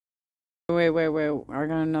Wait. I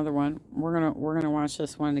got another one. We're gonna watch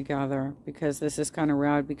this one together because this is kind of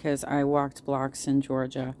rad because I walked blocks in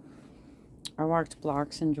Georgia. I walked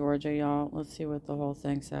blocks in Georgia, y'all. Let's see what the whole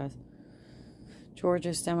thing says.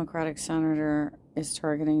 Georgia's Democratic senator is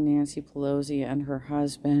targeting Nancy Pelosi and her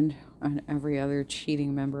husband and every other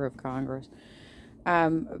cheating member of Congress.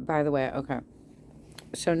 By the way, okay.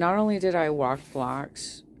 So not only did I walk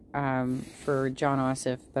blocks for John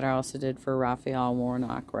Ossoff, but I also did for Raphael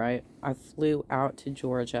Warnock, right? I flew out to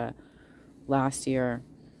Georgia last year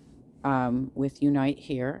with Unite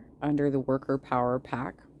Here under the Worker Power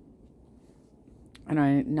Pack. And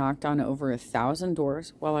I knocked on over 1,000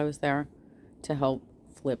 doors while I was there to help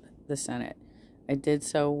flip the Senate. I did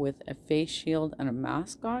so with a face shield and a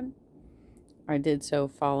mask on. I did so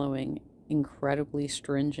following incredibly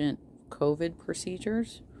stringent COVID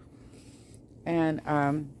procedures. And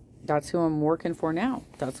that's who I'm working for now.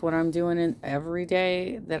 That's what I'm doing in every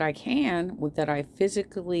day that I can, that I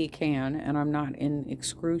physically can, and I'm not in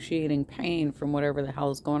excruciating pain from whatever the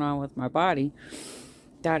hell is going on with my body.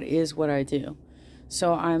 That is what I do.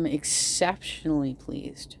 So I'm exceptionally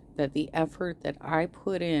pleased that the effort that I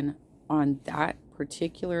put in on that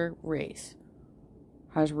particular race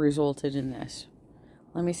has resulted in this.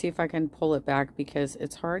 Let me see if I can pull it back because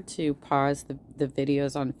it's hard to pause the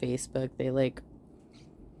videos on Facebook.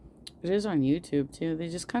 It is on YouTube too. They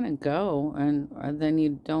just kind of go and then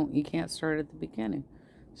you can't start at the beginning.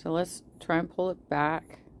 So let's try and pull it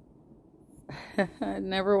back. It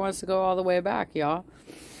never wants to go all the way back, y'all.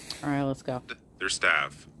 All right, let's go. Their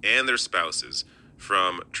staff and their spouses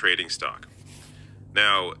from trading stock.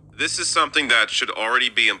 Now, this is something that should already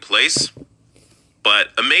be in place, but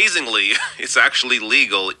amazingly, it's actually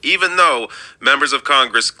legal, even though members of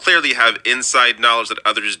Congress clearly have inside knowledge that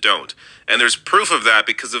others don't. And there's proof of that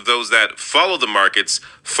because of those that follow the markets,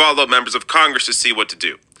 follow members of Congress to see what to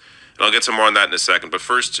do. And I'll get some more on that in a second. But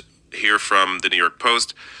first, hear from the New York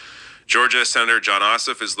Post. Georgia Senator John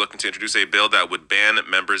Ossoff is looking to introduce a bill that would ban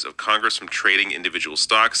members of Congress from trading individual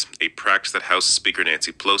stocks, a practice that House Speaker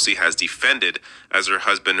Nancy Pelosi has defended as her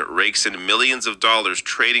husband rakes in millions of dollars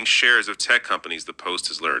trading shares of tech companies, the Post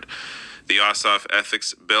has learned. The Ossoff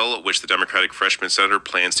ethics bill, which the Democratic freshman senator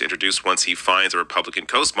plans to introduce once he finds a Republican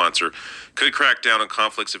co-sponsor, could crack down on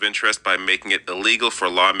conflicts of interest by making it illegal for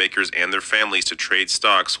lawmakers and their families to trade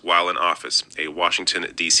stocks while in office, a Washington,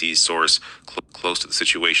 D.C. source close to the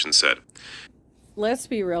situation said. Let's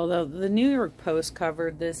be real, though. The New York Post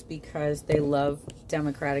covered this because they love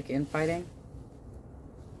Democratic infighting.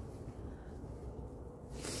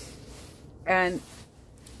 And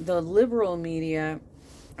the liberal media,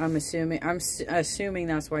 I'm assuming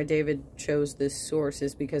that's why David chose this source,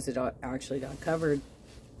 is because it actually got covered.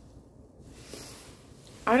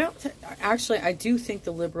 I do think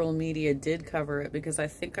the liberal media did cover it because I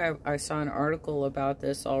think I saw an article about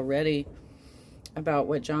this already, about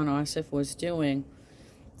what John Ossoff was doing.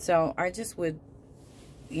 So I just would,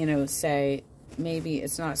 say maybe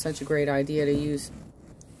it's not such a great idea to use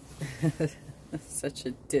such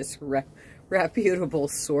a disreputable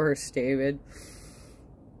source, David.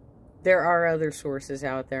 There are other sources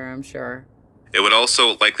out there, I'm sure. It would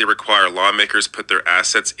also likely require lawmakers put their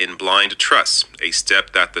assets in blind trusts, a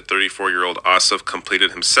step that the 34-year-old Ossoff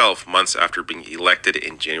completed himself months after being elected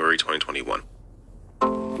in January 2021.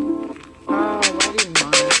 Oh, why do you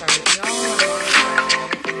monitor?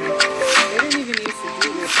 They didn't even used to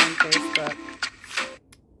do this on Facebook.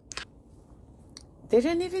 They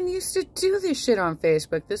didn't even used to do this shit on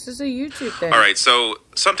Facebook. This is a YouTube thing. All right, so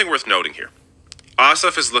something worth noting here.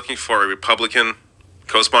 Ossoff is looking for a Republican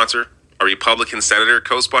co-sponsor, a Republican senator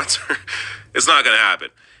co-sponsor. It's not going to happen.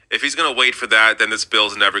 If he's going to wait for that, then this bill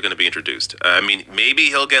is never going to be introduced. Maybe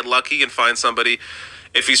he'll get lucky and find somebody.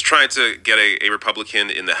 If he's trying to get a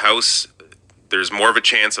Republican in the House, there's more of a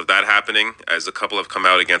chance of that happening, as a couple have come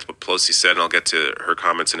out against what Pelosi said, and I'll get to her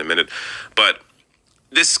comments in a minute. But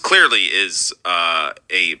this clearly is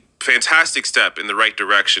a fantastic step in the right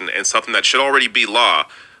direction and something that should already be law,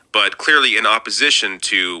 but clearly in opposition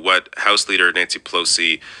to what House Leader Nancy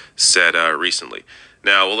Pelosi said recently.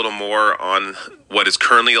 Now, a little more on what is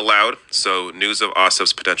currently allowed. So news of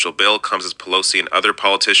Ossoff's potential bill comes as Pelosi and other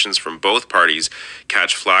politicians from both parties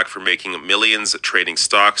catch flack for making millions trading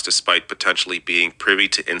stocks despite potentially being privy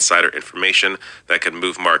to insider information that can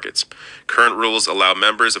move markets. Current rules allow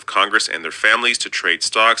members of Congress and their families to trade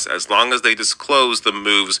stocks as long as they disclose the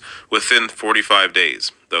moves within 45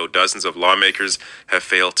 days, though dozens of lawmakers have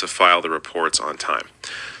failed to file the reports on time.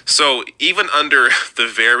 So even under the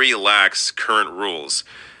very lax current rules,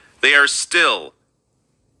 they are still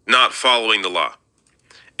not following the law.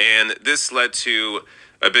 And this led to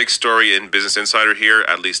A big story in Business Insider here,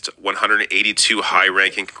 at least 182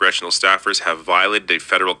 high-ranking congressional staffers have violated a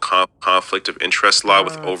federal conflict of interest law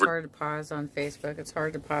with over... It's hard to pause on Facebook. It's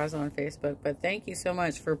hard to pause on Facebook. But thank you so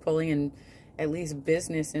much for pulling in at least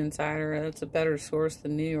Business Insider. That's a better source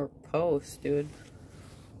than New York Post, dude.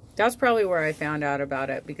 That's probably where I found out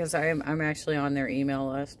about it, because I'm actually on their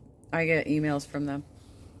email list. I get emails from them.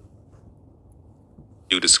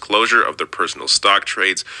 Disclosure of their personal stock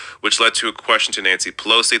trades, which led to a question to Nancy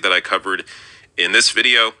Pelosi that I covered in this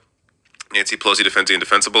video. Nancy Pelosi defends the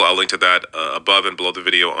indefensible. I'll link to that above and below the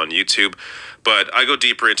video on YouTube. But I go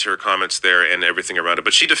deeper into her comments there and everything around it.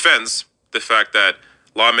 But she defends the fact that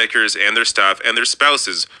lawmakers and their staff and their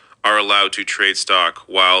spouses are allowed to trade stock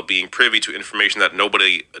while being privy to information that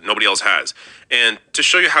nobody else has. And to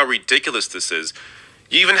show you how ridiculous this is,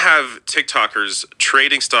 you even have TikTokers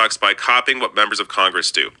trading stocks by copying what members of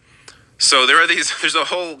Congress do. So there's a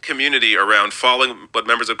whole community around following what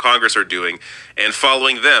members of Congress are doing and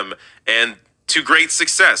following them, and to great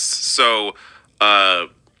success. So a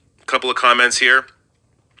couple of comments here.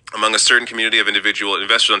 Among a certain community of individual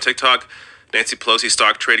investors on TikTok, Nancy Pelosi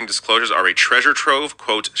stock trading disclosures are a treasure trove.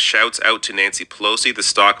 Quote, shouts out to Nancy Pelosi, the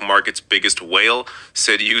stock market's biggest whale,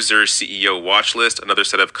 said user CEO Watchlist. Another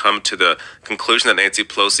said have come to the conclusion that Nancy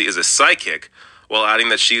Pelosi is a psychic, while adding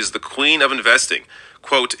that she is the queen of investing.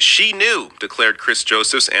 Quote, she knew, declared Chris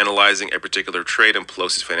Josephs, analyzing a particular trade in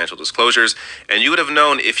Pelosi's financial disclosures, and you would have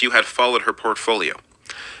known if you had followed her portfolio.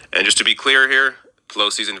 And just to be clear here,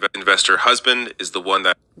 Pelosi's investor husband is the one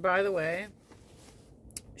that... By the way,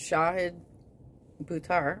 Shahid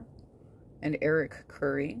Buttar and Eric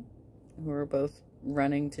Curry, who are both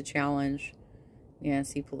running to challenge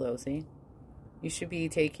Nancy Pelosi. You should be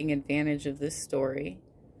taking advantage of this story.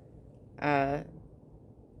 And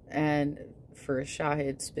for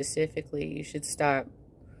Shahid specifically, you should stop.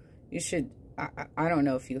 You should, I don't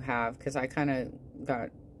know if you have, because I kind of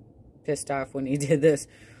got pissed off when you did this,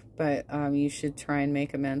 but you should try and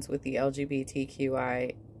make amends with the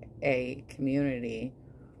LGBTQIA community.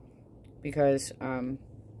 Because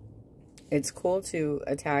it's cool to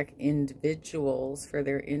attack individuals for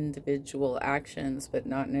their individual actions, but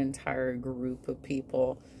not an entire group of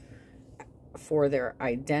people for their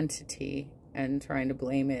identity and trying to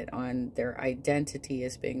blame it on their identity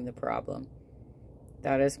as being the problem.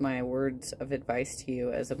 That is my words of advice to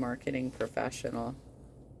you as a marketing professional.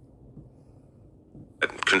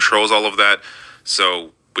 Controls all of that.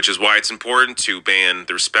 So... which is why it's important to ban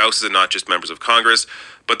their spouses and not just members of Congress.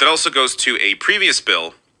 But that also goes to a previous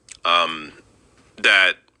bill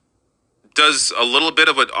that does a little bit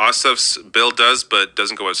of what Ossoff's bill does, but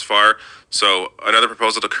doesn't go as far. So another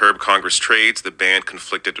proposal to curb Congress trades, the Ban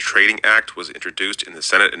Conflicted Trading Act, was introduced in the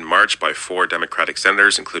Senate in March by 4 Democratic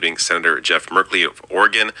senators, including Senator Jeff Merkley of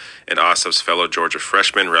Oregon and Ossoff's fellow Georgia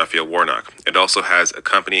freshman Raphael Warnock. It also has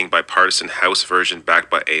accompanying bipartisan House version backed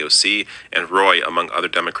by AOC and Roy, among other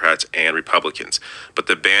Democrats and Republicans. But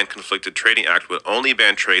the Ban Conflicted Trading Act would only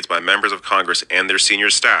ban trades by members of Congress and their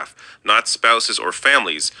senior staff, not spouses or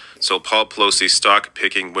families, so Paul Pelosi's stock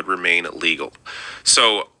picking would remain legal.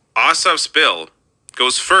 So Ossoff's bill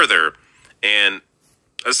goes further and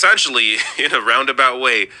essentially, in a roundabout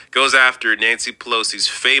way, goes after Nancy Pelosi's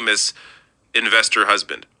famous investor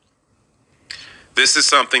husband. This is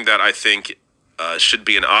something that I think should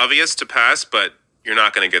be an obvious to pass, but you're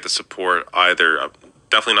not going to get the support either.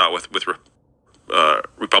 Definitely not with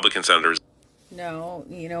Republican senators. No,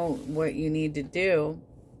 you know what you need to do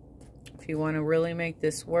if you want to really make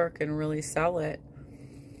this work and really sell it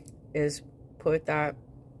is put that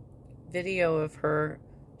video of her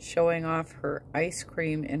showing off her ice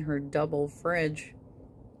cream in her double fridge,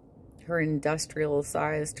 her industrial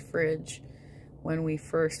sized fridge, when we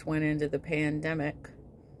first went into the pandemic,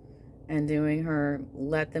 and doing her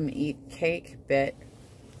let them eat cake bit.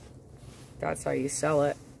 That's how you sell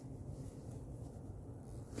it.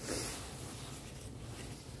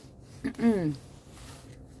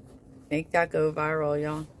 Make that go viral,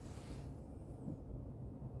 y'all.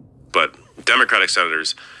 But Democratic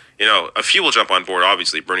senators, you know, a few will jump on board,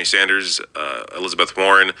 obviously. Bernie Sanders, Elizabeth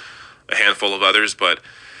Warren, a handful of others. But,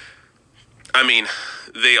 I mean,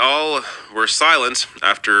 they all were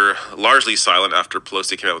largely silent after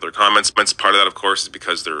Pelosi came out with their comments. Part of that, of course, is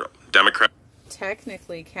because they're Democrats.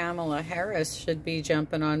 Technically, Kamala Harris should be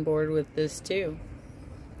jumping on board with this, too.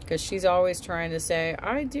 Because she's always trying to say,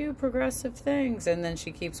 I do progressive things. And then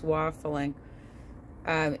she keeps waffling.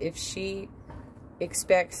 If she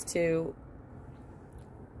expects to...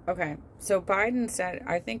 Okay, so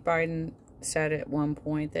I think Biden said at one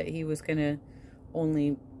point that he was going to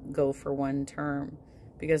only go for one term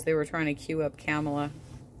because they were trying to queue up Kamala.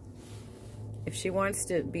 If she wants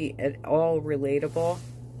to be at all relatable,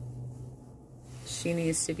 she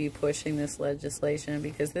needs to be pushing this legislation,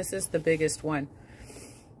 because this is the biggest one.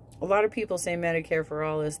 A lot of people say Medicare for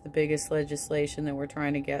All is the biggest legislation that we're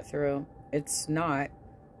trying to get through. It's not.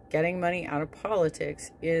 Getting money out of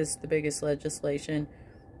politics is the biggest legislation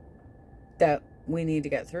that we need to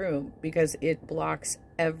get through, because it blocks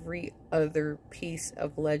every other piece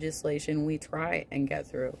of legislation we try and get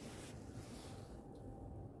through.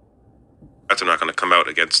 They're not going to come out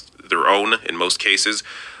against their own in most cases,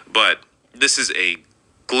 but this is a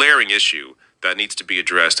glaring issue that needs to be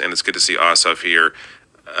addressed, and it's good to see Ossoff here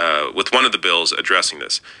with one of the bills addressing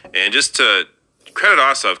this. And just to credit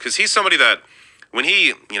Ossoff, because he's somebody that, when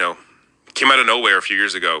he, came out of nowhere a few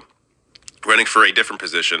years ago, running for a different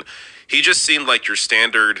position, he just seemed like your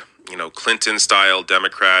standard, Clinton-style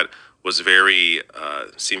Democrat. Was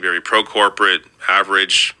seemed very pro-corporate,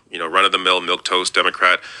 average, run-of-the-mill milquetoast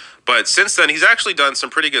Democrat. But since then, he's actually done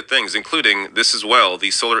some pretty good things, including this as well,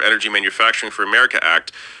 the Solar Energy Manufacturing for America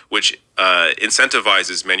Act, which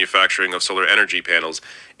incentivizes manufacturing of solar energy panels.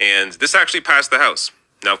 And this actually passed the House.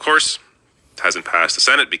 Now, of course, it hasn't passed the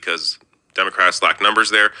Senate because Democrats lack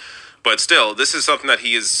numbers there. But still, this is something that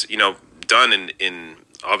he has, done in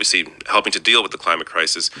obviously helping to deal with the climate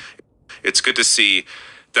crisis. It's good to see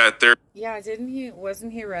that there... Yeah,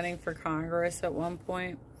 wasn't he running for Congress at one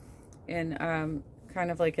point in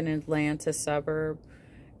kind of like an Atlanta suburb?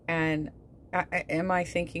 And am I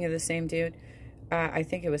thinking of the same dude? I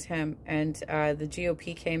think it was him. And the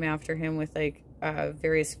GOP came after him with like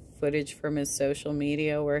various footage from his social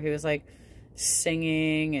media where he was like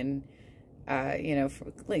singing and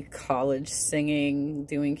like college singing,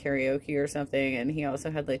 doing karaoke or something. And he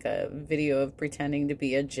also had like a video of pretending to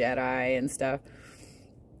be a Jedi and stuff.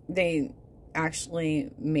 They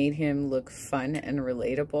actually made him look fun and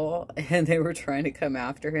relatable, and they were trying to come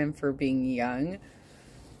after him for being young.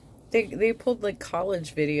 They pulled like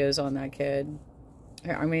college videos on that kid.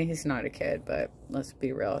 I mean, he's not a kid, but let's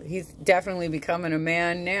be real. He's definitely becoming a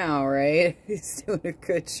man now, right? He's doing a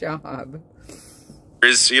good job.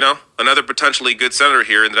 There's, another potentially good senator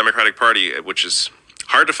here in the Democratic Party, which is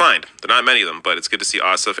hard to find. There are not many of them, but it's good to see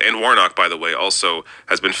Ossoff. And Warnock, by the way, also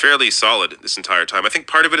has been fairly solid this entire time. I think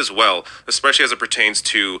part of it as well, especially as it pertains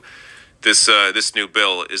to this new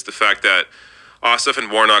bill, is the fact that Ossoff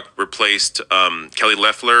and Warnock replaced Kelly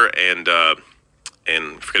Loeffler and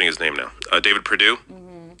forgetting his name now, David Perdue,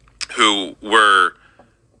 who were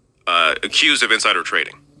accused of insider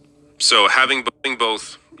trading. So having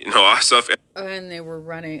both, Ossoff and they were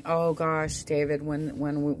running. Oh gosh, David, when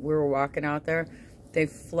we were walking out there, they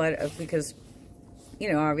flooded, because,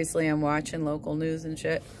 obviously I'm watching local news and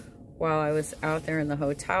shit while I was out there in the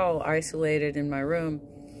hotel, isolated in my room,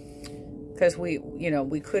 because we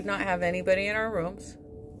could not have anybody in our rooms.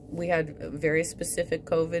 We had very specific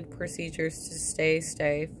COVID procedures to stay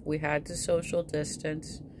safe. We had to social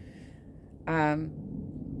distance.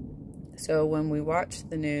 So when we watched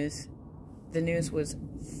the news was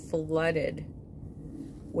flooded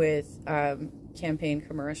with campaign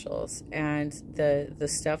commercials, and the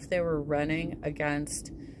stuff they were running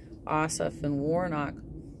against Ossoff and Warnock,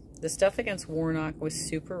 the stuff against Warnock was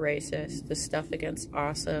super racist. The stuff against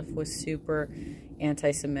Ossoff was super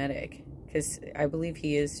anti-Semitic, because I believe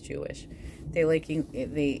he is Jewish.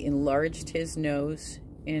 They enlarged his nose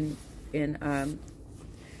in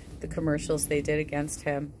the commercials they did against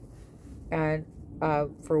him, and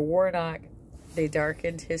for Warnock, they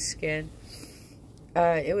darkened his skin.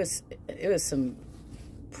 It was some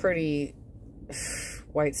pretty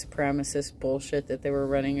white supremacist bullshit that they were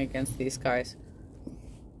running against these guys.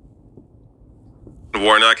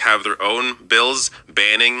 Warnock have their own bills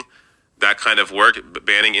banning that kind of work,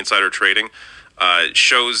 banning insider trading,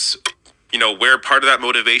 shows, where part of that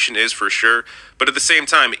motivation is for sure. But at the same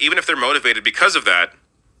time, even if they're motivated because of that,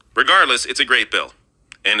 regardless, it's a great bill.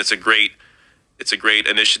 And it's a great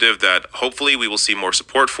initiative that hopefully we will see more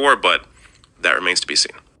support for, but that remains to be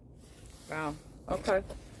seen. Wow. Okay.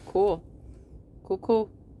 Cool.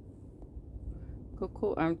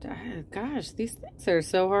 Gosh, these things are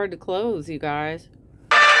so hard to close, you guys.